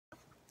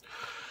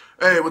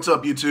Hey, what's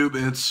up, YouTube?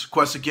 It's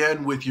Quest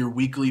again with your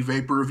weekly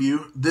vapor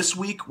review. This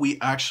week we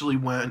actually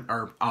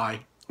I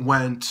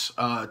went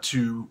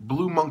to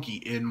Blue Monkey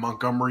in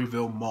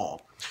Montgomeryville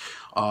Mall.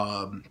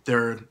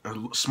 They're a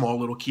small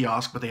little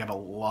kiosk, but they have a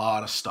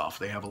lot of stuff.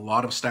 They have a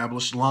lot of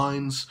established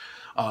lines.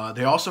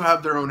 They also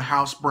have their own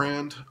house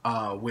brand,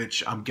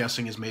 which I'm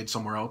guessing is made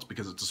somewhere else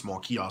because it's a small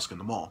kiosk in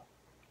the mall.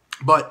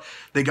 But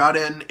they got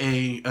in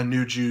a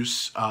new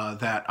juice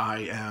that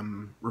I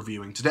am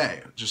reviewing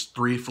today. Just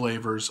 3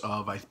 flavors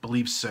of, I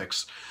believe,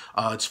 6.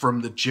 It's from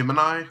the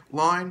Gemini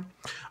line.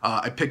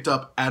 I picked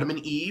up Adam and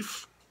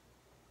Eve.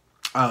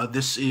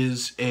 This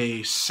is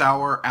a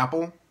sour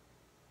apple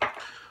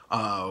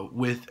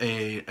with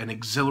an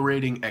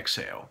exhilarating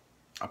exhale,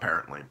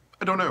 apparently.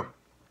 I don't know.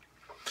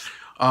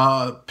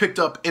 Picked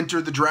up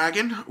Enter the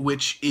Dragon,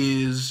 which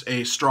is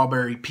a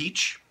strawberry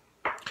peach.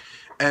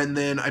 And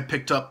then I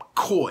picked up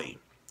Koi,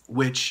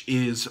 which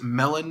is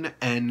melon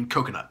and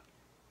coconut.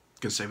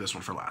 Gonna save this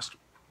one for last.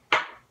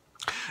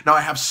 Now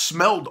I have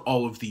smelled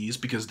all of these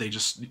because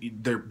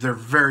they're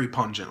very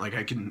pungent. Like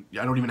I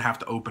don't even have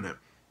to open it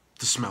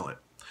to smell it.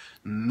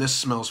 And this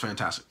smells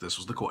fantastic. This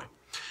was the Koi.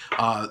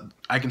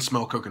 I can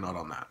smell coconut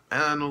on that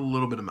and a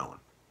little bit of melon.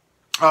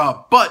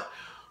 But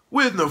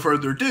with no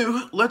further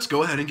ado, let's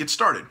go ahead and get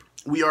started.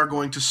 We are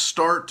going to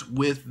start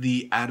with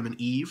the Adam and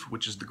Eve,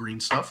 which is the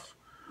green stuff.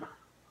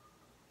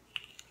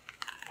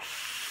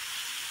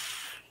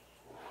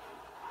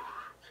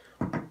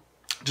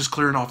 Just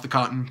clearing off the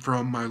cotton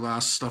from my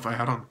last stuff I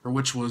had on,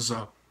 which was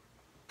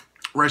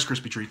Rice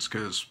Krispie Treats,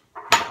 because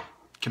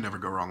can never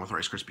go wrong with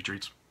Rice Krispie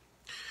Treats.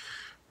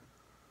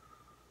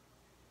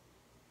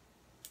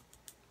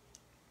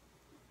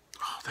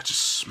 Oh, that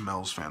just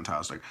smells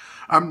fantastic.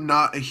 I'm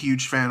not a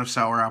huge fan of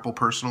sour apple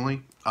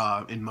personally,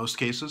 in most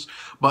cases,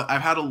 but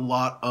I've had a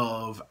lot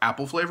of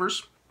apple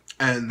flavors,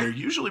 and they're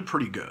usually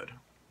pretty good.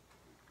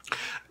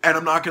 And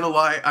I'm not going to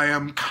lie, I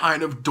am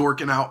kind of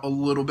dorking out a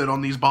little bit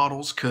on these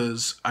bottles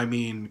because, I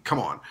mean, come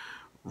on.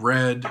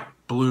 Red,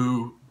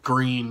 blue,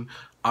 green.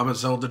 I'm a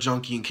Zelda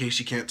junkie in case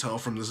you can't tell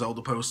from the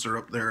Zelda poster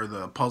up there,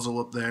 the puzzle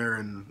up there,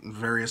 and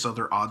various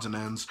other odds and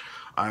ends.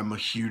 I'm a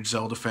huge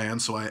Zelda fan,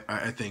 so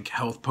I think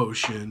health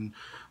potion,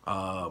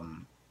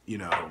 you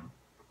know,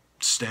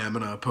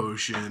 stamina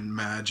potion,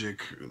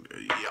 magic,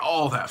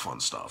 all that fun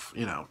stuff,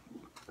 you know.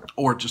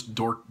 Or just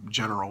dork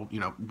general, you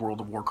know,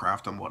 World of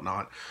Warcraft and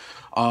whatnot.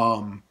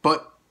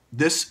 But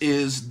this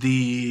is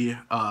the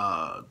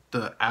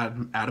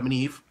Adam and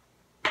Eve.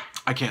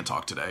 I can't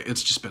talk today.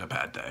 It's just been a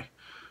bad day.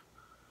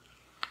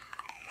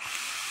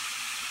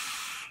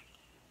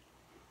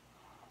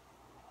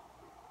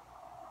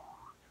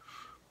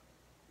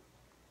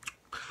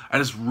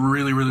 That is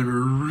really, really,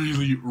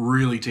 really,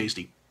 really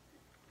tasty.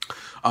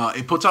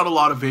 It puts out a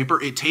lot of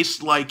vapor. It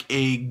tastes like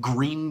a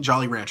green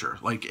Jolly Rancher,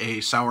 like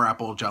a sour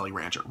apple Jolly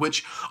Rancher,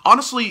 which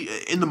honestly,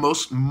 in the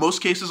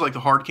most cases, like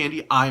the hard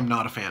candy, I'm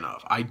not a fan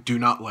of. I do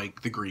not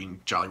like the green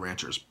Jolly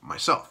Ranchers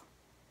myself.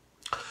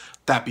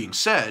 That being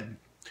said,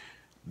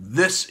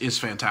 this is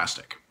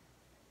fantastic.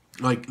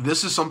 Like,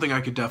 this is something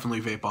I could definitely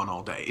vape on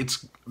all day.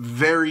 It's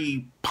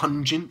very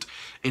pungent.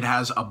 It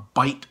has a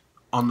bite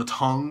on the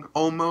tongue,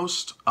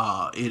 almost.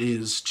 It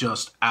is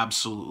just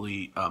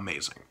absolutely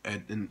amazing.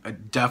 And I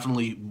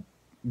definitely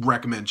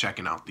recommend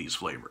checking out these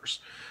flavors.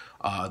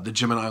 The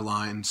Gemini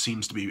line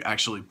seems to be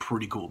actually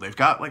pretty cool. They've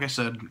got, like I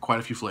said, quite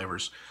a few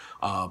flavors.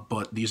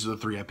 But these are the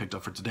 3 I picked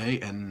up for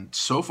today. And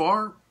so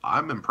far,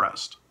 I'm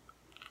impressed.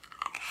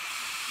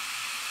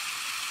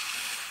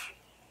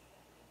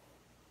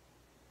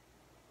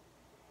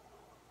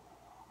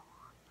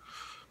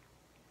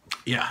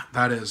 Yeah,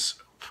 that is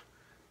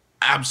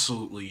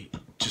absolutely,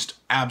 just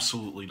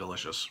absolutely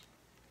delicious.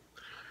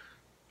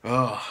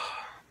 Ugh.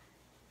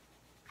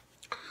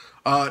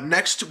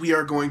 Next, we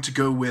are going to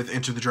go with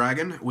Enter the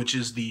Dragon, which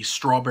is the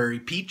strawberry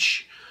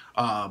peach.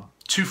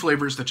 2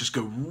 flavors that just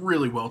go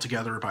really well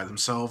together by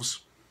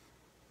themselves.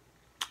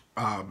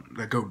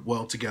 That go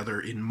well together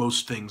in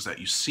most things that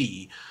you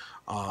see.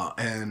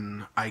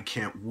 And I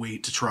can't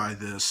wait to try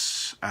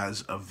this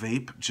as a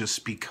vape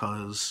just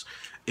because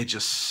it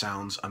just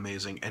sounds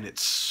amazing and it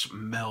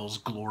smells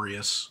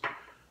glorious.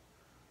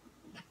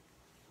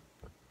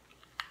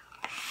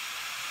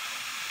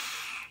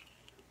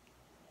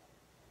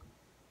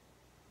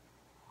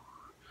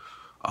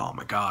 Oh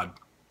my god.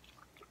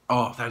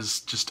 Oh, that is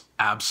just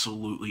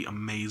absolutely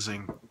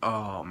amazing.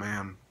 Oh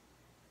man.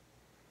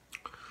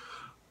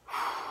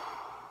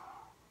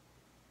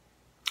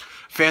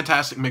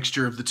 Fantastic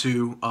mixture of the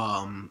 2.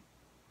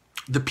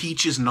 The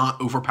peach is not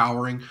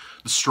overpowering.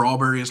 The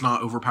strawberry is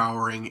not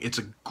overpowering. It's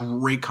a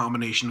great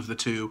combination of the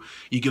 2.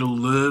 You get a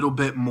little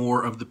bit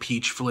more of the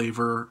peach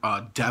flavor,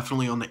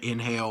 definitely on the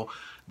inhale.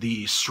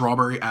 The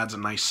strawberry adds a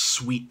nice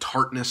sweet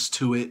tartness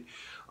to it.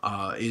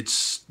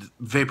 Its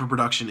vapor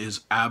production is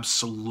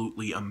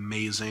absolutely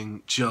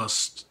amazing.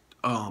 Just,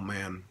 oh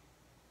man.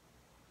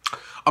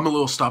 I'm a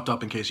little stopped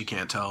up in case you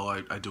can't tell.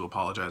 I do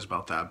apologize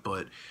about that,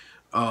 but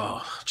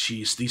oh,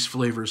 geez, these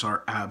flavors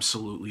are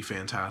absolutely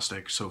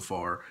fantastic so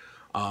far.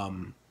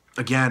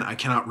 again, I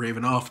cannot rave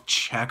enough.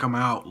 Check them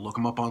out. Look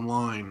them up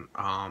online.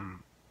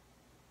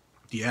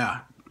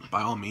 Yeah,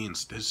 by all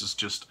means. This is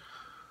just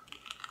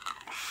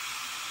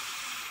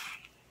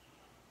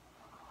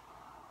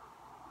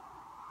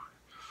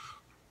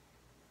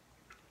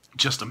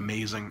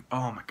amazing.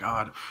 Oh my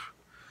god.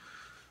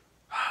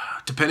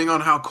 Depending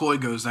on how Koi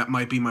goes, that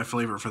might be my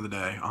flavor for the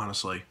day,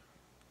 honestly.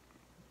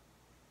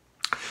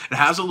 It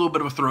has a little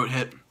bit of a throat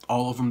hit.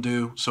 All of them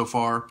do so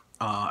far.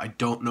 I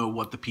don't know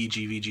what the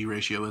PG-VG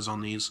ratio is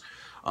on these,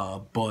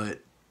 but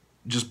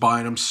just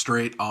buying them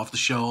straight off the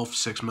shelf,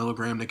 6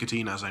 milligram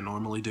nicotine, as I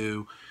normally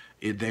do,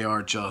 they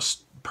are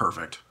just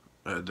perfect.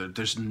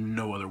 There's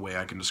no other way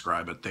I can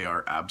describe it. They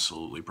are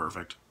absolutely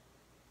perfect.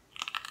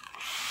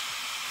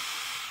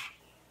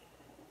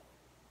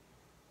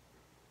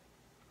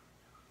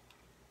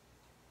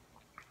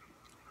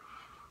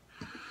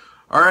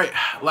 All right,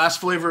 last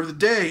flavor of the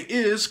day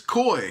is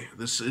Koi.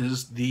 This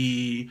is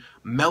the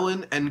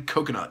melon and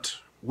coconut,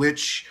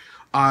 which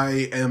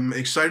I am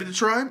excited to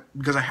try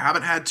because I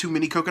haven't had too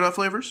many coconut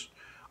flavors.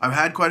 I've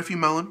had quite a few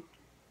melon,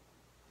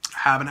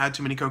 haven't had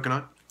too many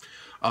coconut.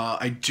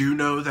 I do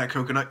know that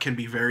coconut can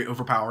be very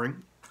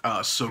overpowering,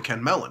 so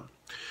can melon.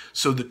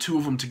 So the two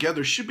of them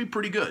together should be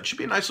pretty good. Should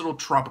be a nice little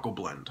tropical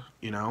blend,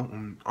 you know,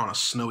 on a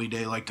snowy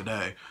day like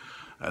today.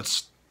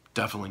 That's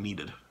definitely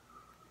needed.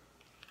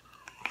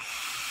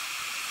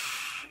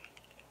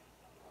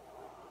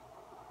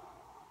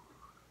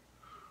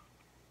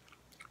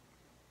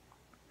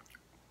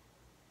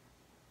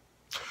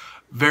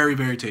 Very,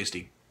 very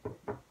tasty.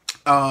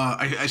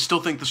 I still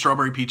think the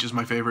strawberry peach is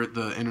my favorite.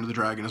 The Enter the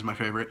Dragon is my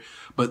favorite.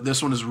 But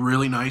this one is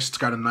really nice. It's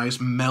got a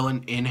nice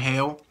melon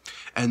inhale.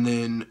 And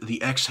then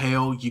the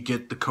exhale, you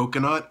get the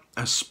coconut,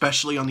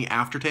 especially on the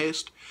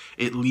aftertaste.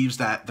 It leaves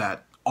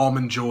that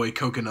almond joy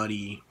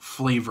coconutty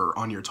flavor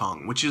on your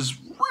tongue, which is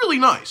really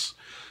nice.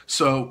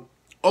 So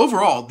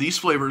overall, these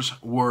flavors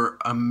were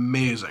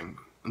amazing.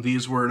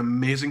 These were an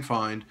amazing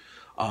find.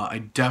 I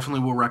definitely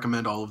will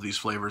recommend all of these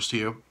flavors to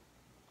you.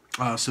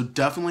 So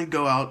definitely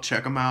go out,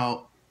 check them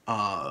out,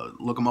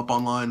 look them up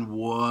online,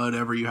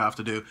 whatever you have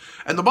to do.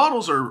 And the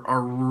bottles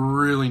are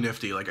really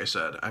nifty, like I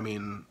said. I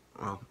mean,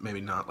 well,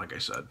 maybe not like I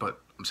said, but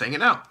I'm saying it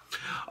now.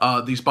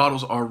 These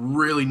bottles are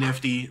really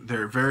nifty.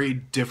 They're very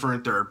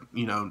different. They're,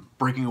 you know,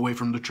 breaking away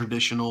from the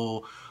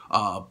traditional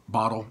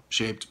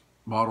bottle-shaped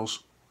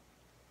bottles.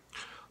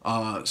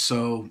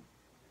 So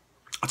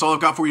that's all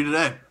I've got for you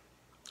today.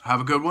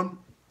 Have a good one,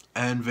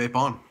 and vape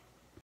on.